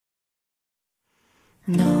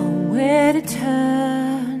Nowhere to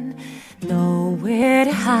turn, nowhere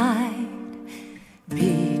to hide,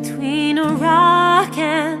 between a rock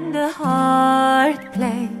and a hard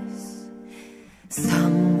place,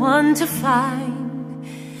 someone to find.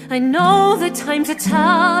 I know the times are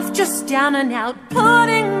tough, just down and out,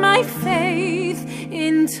 putting my faith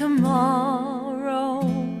in tomorrow.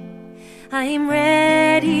 I'm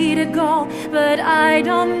ready to go, but I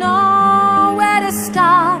don't know where to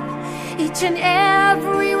stop. Each and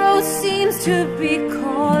every road seems to be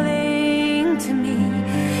calling to me,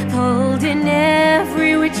 pulled in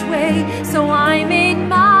every which way, so I made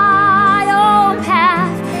my own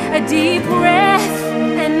path, a deep breath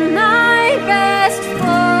and my best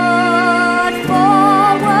foot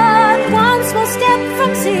forward. One small step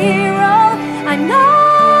from zero, I'm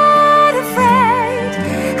not afraid,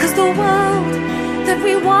 'cause the world that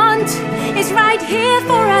we want is right here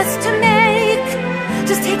for us to make.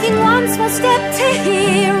 Just taking one small step to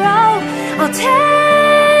hero, I'll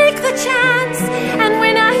take the chance, and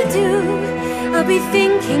when I do, I'll be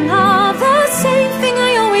thinking of the same thing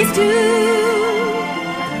I always do.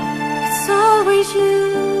 It's always you.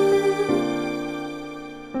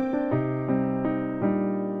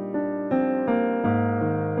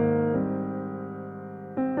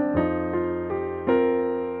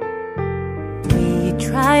 We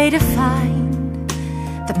try to find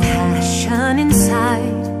the passion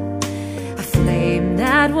inside, a flame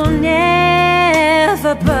that will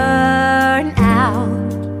never burn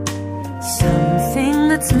out, something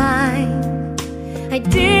that's mine. I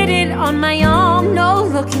did it on my own, no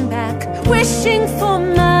looking back, wishing for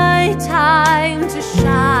my time to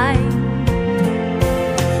shine.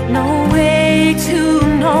 No way to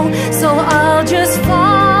know, so I'll just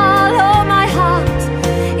follow my heart.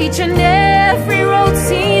 Each and every road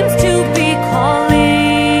seems to be calling.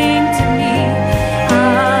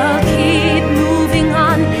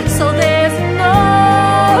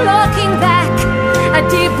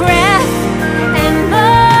 Deep breath and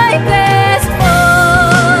my best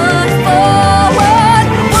foot forward.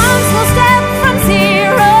 One small step from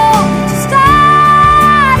zero to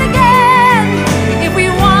start again. If we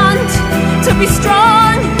want to be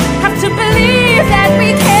strong, have to believe that we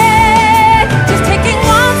can. Just taking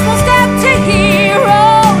one small step to hero,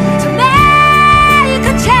 to make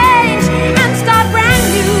a change and start brand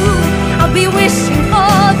new. I'll be wishing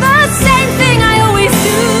for the same thing I always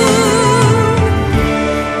do.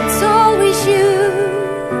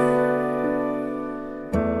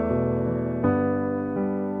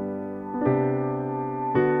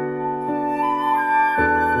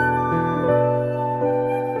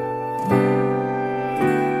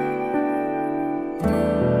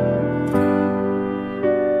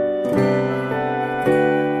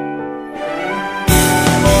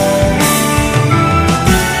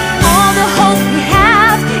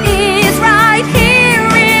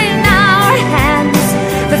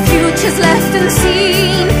 Left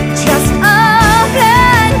unseen, just a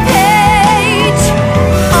blank page.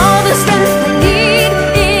 All the strength I need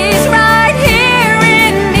is right here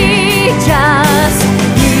in me. Just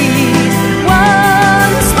need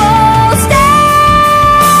one small step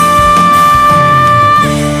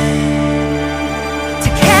to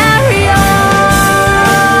carry on.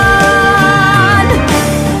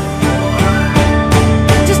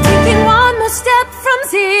 Just taking one more step from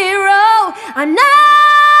zero. I'm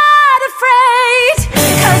not afraid,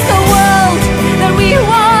 'cause the world that we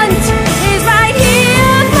want is right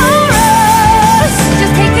here for us.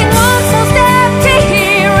 Just taking one small step to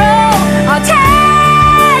hero, I'll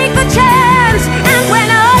take the chance, and when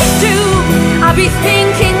I do, I'll be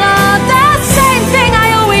thinking of the same thing I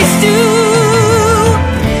always do.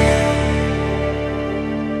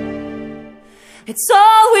 It's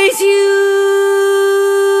always you.